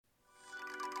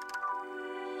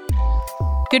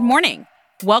Good morning.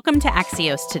 Welcome to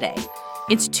Axios Today.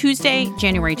 It's Tuesday,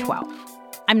 January 12th.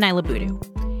 I'm Nyla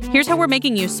Boodoo. Here's how we're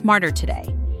making you smarter today.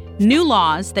 New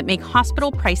laws that make hospital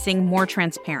pricing more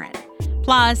transparent.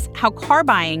 Plus, how car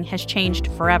buying has changed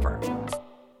forever.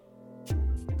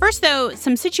 First, though,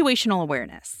 some situational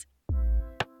awareness.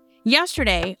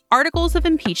 Yesterday, articles of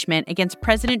impeachment against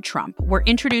President Trump were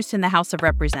introduced in the House of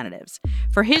Representatives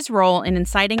for his role in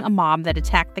inciting a mob that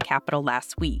attacked the Capitol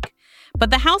last week. But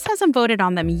the House hasn't voted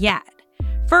on them yet.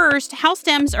 First, House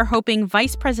Dems are hoping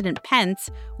Vice President Pence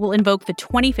will invoke the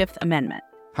 25th Amendment.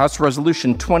 House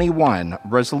Resolution 21,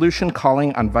 resolution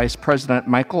calling on Vice President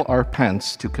Michael R.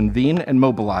 Pence to convene and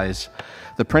mobilize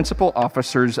the principal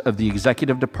officers of the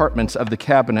executive departments of the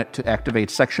cabinet to activate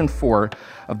Section 4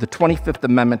 of the 25th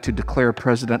Amendment to declare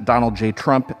President Donald J.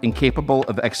 Trump incapable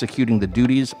of executing the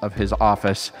duties of his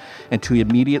office and to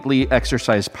immediately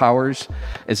exercise powers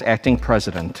as acting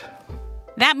president.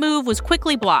 That move was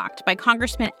quickly blocked by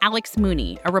Congressman Alex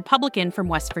Mooney, a Republican from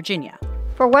West Virginia.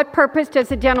 For what purpose does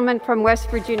the gentleman from West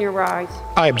Virginia rise?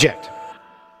 I object.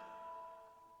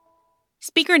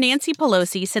 Speaker Nancy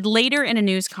Pelosi said later in a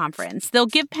news conference they'll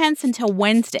give Pence until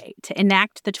Wednesday to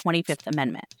enact the 25th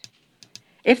Amendment.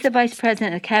 If the Vice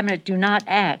President and the Cabinet do not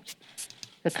act,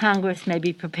 the Congress may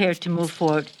be prepared to move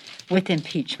forward with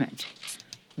impeachment.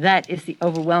 That is the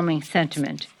overwhelming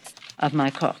sentiment of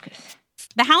my caucus.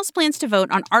 The House plans to vote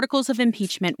on articles of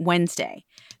impeachment Wednesday.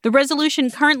 The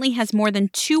resolution currently has more than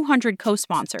 200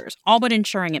 co-sponsors, all but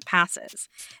ensuring it passes.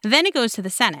 Then it goes to the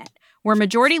Senate, where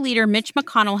Majority Leader Mitch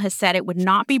McConnell has said it would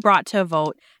not be brought to a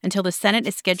vote until the Senate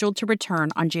is scheduled to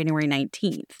return on January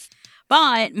 19th.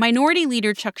 But Minority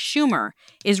Leader Chuck Schumer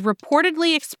is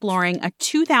reportedly exploring a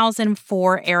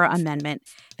 2004-era amendment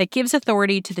that gives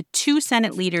authority to the two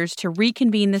Senate leaders to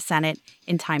reconvene the Senate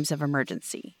in times of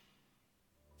emergency.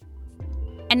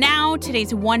 And now,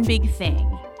 today's one big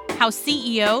thing, how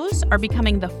CEOs are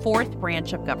becoming the fourth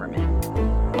branch of government.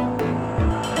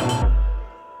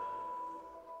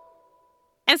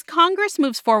 As Congress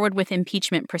moves forward with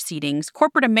impeachment proceedings,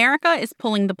 corporate America is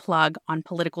pulling the plug on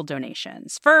political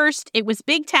donations. First, it was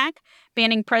big tech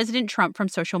banning President Trump from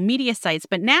social media sites,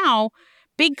 but now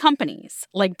big companies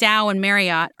like Dow and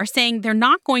Marriott are saying they're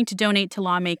not going to donate to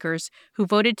lawmakers who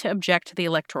voted to object to the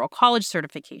Electoral College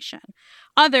certification.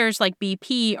 Others, like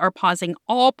BP, are pausing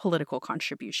all political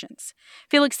contributions.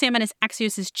 Felix Salmon is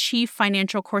Axios' chief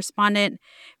financial correspondent.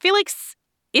 Felix,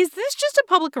 is this just a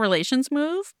public relations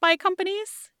move by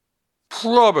companies?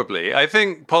 Probably. I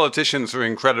think politicians are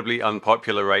incredibly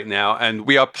unpopular right now, and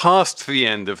we are past the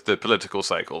end of the political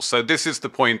cycle. So this is the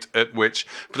point at which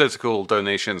political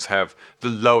donations have the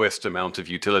lowest amount of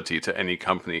utility to any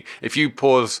company. If you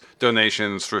pause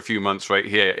donations for a few months right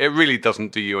here, it really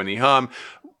doesn't do you any harm.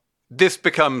 This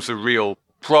becomes a real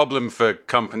problem for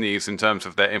companies in terms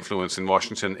of their influence in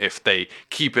Washington if they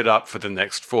keep it up for the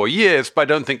next 4 years, but I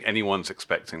don't think anyone's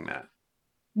expecting that.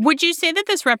 Would you say that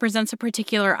this represents a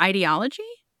particular ideology?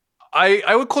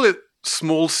 I would call it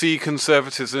small c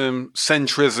conservatism,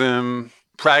 centrism,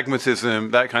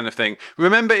 pragmatism, that kind of thing.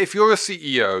 Remember, if you're a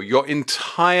CEO, your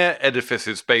entire edifice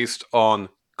is based on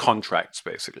contracts,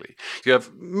 basically. You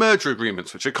have merger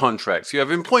agreements, which are contracts. You have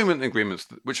employment agreements,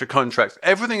 which are contracts.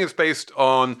 Everything is based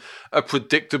on a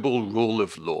predictable rule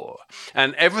of law.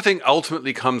 And everything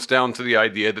ultimately comes down to the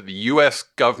idea that the U.S.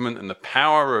 government and the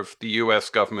power of the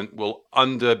U.S. government will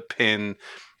underpin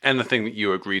anything that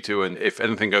you agree to. And if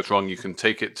anything goes wrong, you can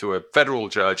take it to a federal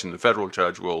judge, and the federal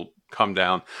judge will come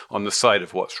down on the side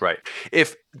of what's right.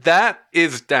 If that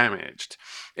is damaged,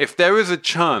 if there is a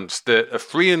chance that a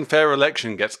free and fair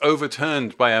election gets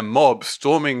overturned by a mob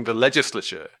storming the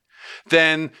legislature,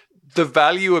 then the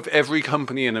value of every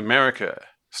company in America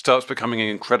starts becoming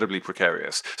incredibly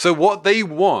precarious. So what they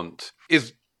want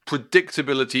is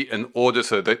predictability and order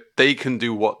so that they can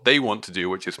do what they want to do,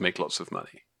 which is make lots of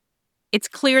money. It's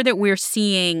clear that we're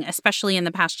seeing, especially in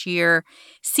the past year,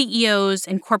 CEOs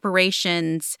and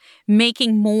corporations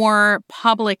making more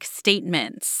public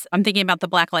statements. I'm thinking about the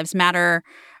Black Lives Matter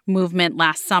movement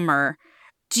last summer.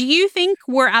 Do you think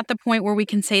we're at the point where we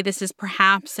can say this is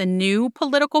perhaps a new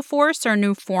political force or a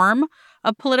new form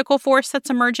of political force that's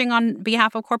emerging on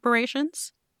behalf of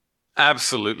corporations?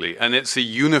 Absolutely. And it's a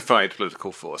unified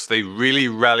political force. They really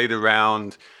rallied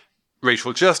around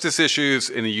racial justice issues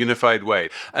in a unified way.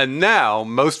 And now,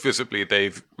 most visibly,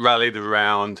 they've rallied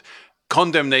around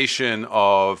condemnation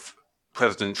of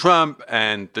President Trump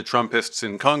and the Trumpists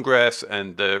in Congress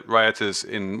and the rioters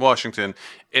in Washington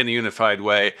in a unified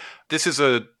way. This is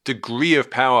a degree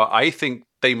of power I think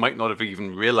they might not have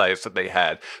even realized that they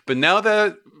had. But now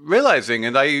they're realizing,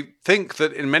 and I think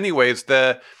that in many ways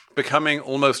they're becoming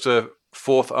almost a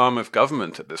fourth arm of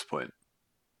government at this point.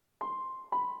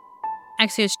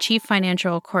 Axios chief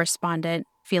financial correspondent,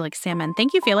 Felix Salmon.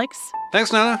 Thank you, Felix.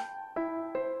 Thanks, Nana.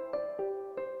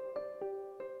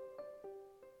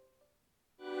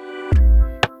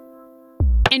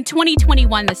 In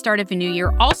 2021, the start of a new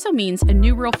year also means a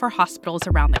new rule for hospitals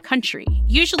around the country.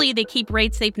 Usually, they keep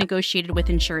rates they've negotiated with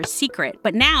insurers secret,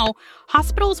 but now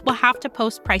hospitals will have to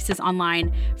post prices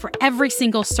online for every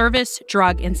single service,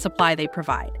 drug, and supply they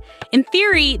provide. In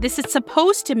theory, this is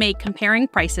supposed to make comparing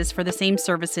prices for the same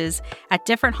services at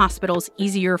different hospitals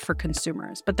easier for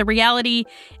consumers, but the reality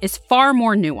is far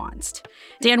more nuanced.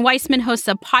 Dan Weissman hosts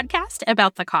a podcast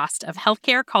about the cost of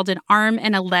healthcare called An Arm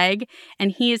and a Leg,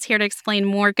 and he is here to explain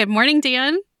more. Good morning,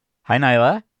 Dan. Hi,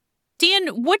 Nyla. Dan,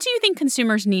 what do you think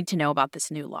consumers need to know about this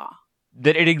new law?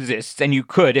 That it exists, and you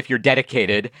could, if you're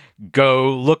dedicated,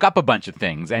 go look up a bunch of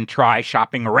things and try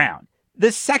shopping around.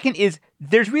 The second is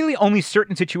there's really only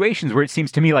certain situations where it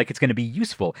seems to me like it's going to be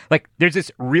useful. Like there's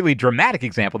this really dramatic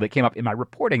example that came up in my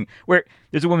reporting where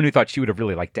there's a woman who thought she would have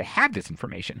really liked to have this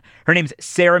information. Her name's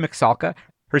Sarah McSalka.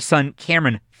 Her son,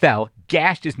 Cameron, fell,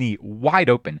 gashed his knee wide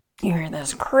open. You hear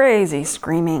this crazy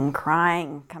screaming,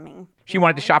 crying coming. She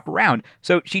wanted to shop around,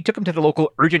 so she took him to the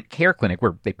local urgent care clinic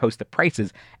where they post the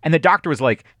prices. And the doctor was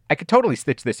like, I could totally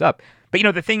stitch this up. But,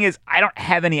 the thing is, I don't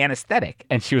have any anesthetic.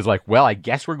 And she was like, well, I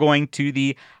guess we're going to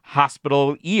the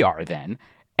hospital ER then.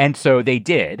 And so they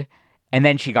did. And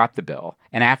then she got the bill.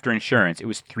 And after insurance, it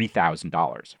was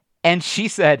 $3,000. And she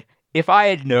said, if I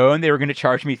had known they were going to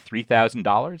charge me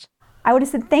 $3,000, I would have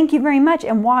said thank you very much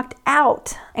and walked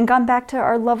out and gone back to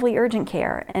our lovely urgent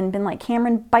care and been like,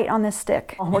 Cameron, bite on this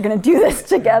stick. We're going to do this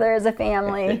together as a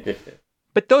family.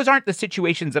 But those aren't the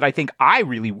situations that I think I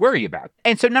really worry about.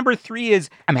 And so number 3 is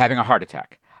I'm having a heart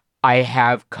attack. I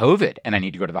have COVID and I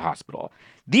need to go to the hospital.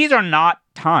 These are not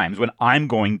times when I'm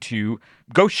going to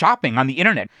go shopping on the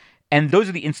internet. And those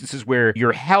are the instances where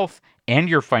your health and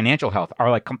your financial health are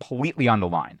like completely on the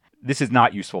line. This is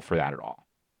not useful for that at all.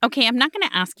 Okay, I'm not going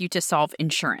to ask you to solve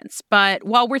insurance, but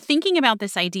while we're thinking about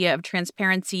this idea of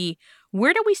transparency,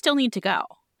 where do we still need to go?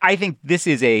 I think this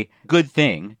is a good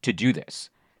thing to do this.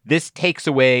 This takes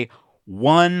away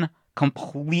one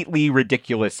completely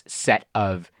ridiculous set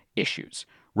of issues,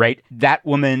 right? That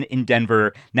woman in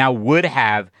Denver now would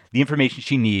have the information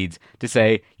she needs to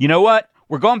say, you know what?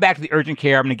 We're going back to the urgent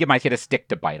care. I'm going to give my kid a stick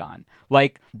to bite on.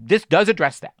 Like, this does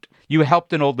address that. You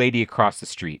helped an old lady across the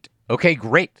street. Okay,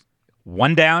 great.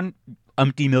 One down,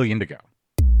 umpty million to go.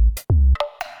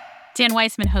 Dan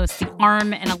Weissman hosts the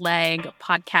Arm and a Leg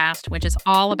podcast, which is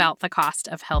all about the cost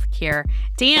of healthcare.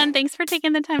 Dan, thanks for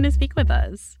taking the time to speak with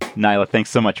us. Nyla,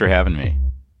 thanks so much for having me.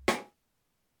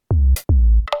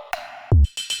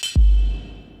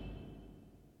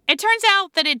 It turns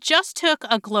out that it just took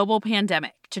a global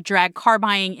pandemic to drag car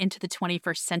buying into the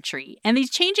 21st century, and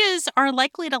these changes are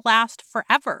likely to last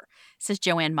forever, says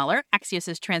Joanne Muller,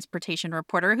 Axios' transportation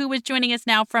reporter, who is joining us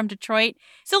now from Detroit.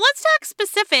 So let's talk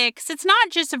specifics. It's not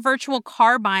just virtual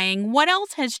car buying. What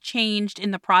else has changed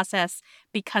in the process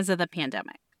because of the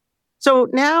pandemic? So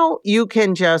now you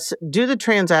can just do the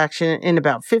transaction in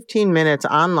about 15 minutes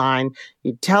online.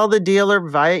 You tell the dealer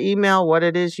via email what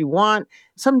it is you want.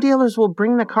 Some dealers will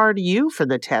bring the car to you for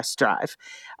the test drive.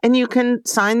 And you can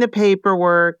sign the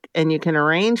paperwork and you can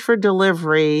arrange for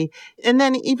delivery. And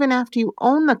then even after you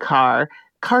own the car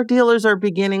dealers are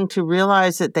beginning to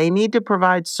realize that they need to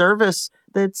provide service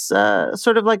that's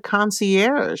sort of like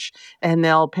concierge. And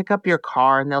they'll pick up your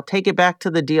car and they'll take it back to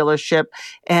the dealership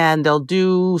and they'll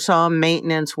do some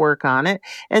maintenance work on it.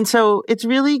 And so it's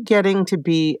really getting to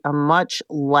be a much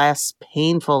less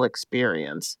painful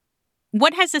experience.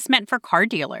 What has this meant for car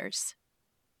dealers?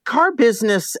 Car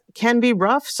business can be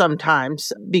rough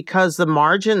sometimes because the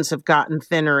margins have gotten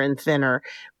thinner and thinner.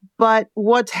 But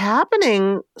what's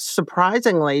happening,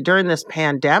 surprisingly, during this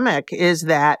pandemic is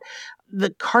that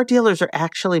the car dealers are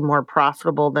actually more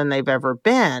profitable than they've ever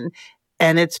been.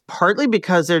 And it's partly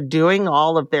because they're doing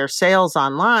all of their sales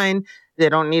online. They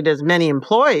don't need as many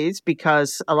employees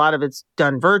because a lot of it's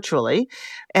done virtually.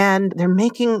 And they're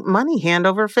making money hand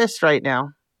over fist right now.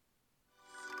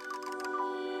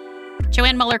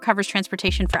 Joanne Muller covers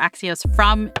transportation for Axios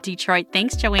from Detroit.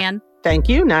 Thanks, Joanne. Thank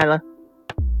you, Nyla.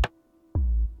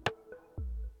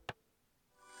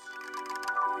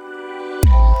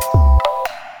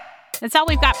 That's all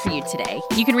we've got for you today.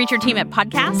 You can reach your team at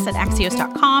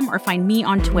podcasts@axios.com or find me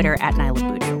on Twitter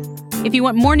 @Nyla Boodoo. If you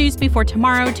want more news before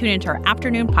tomorrow, tune into our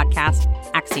afternoon podcast,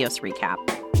 Axios Recap.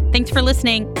 Thanks for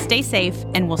listening. Stay safe,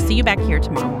 and we'll see you back here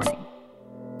tomorrow morning.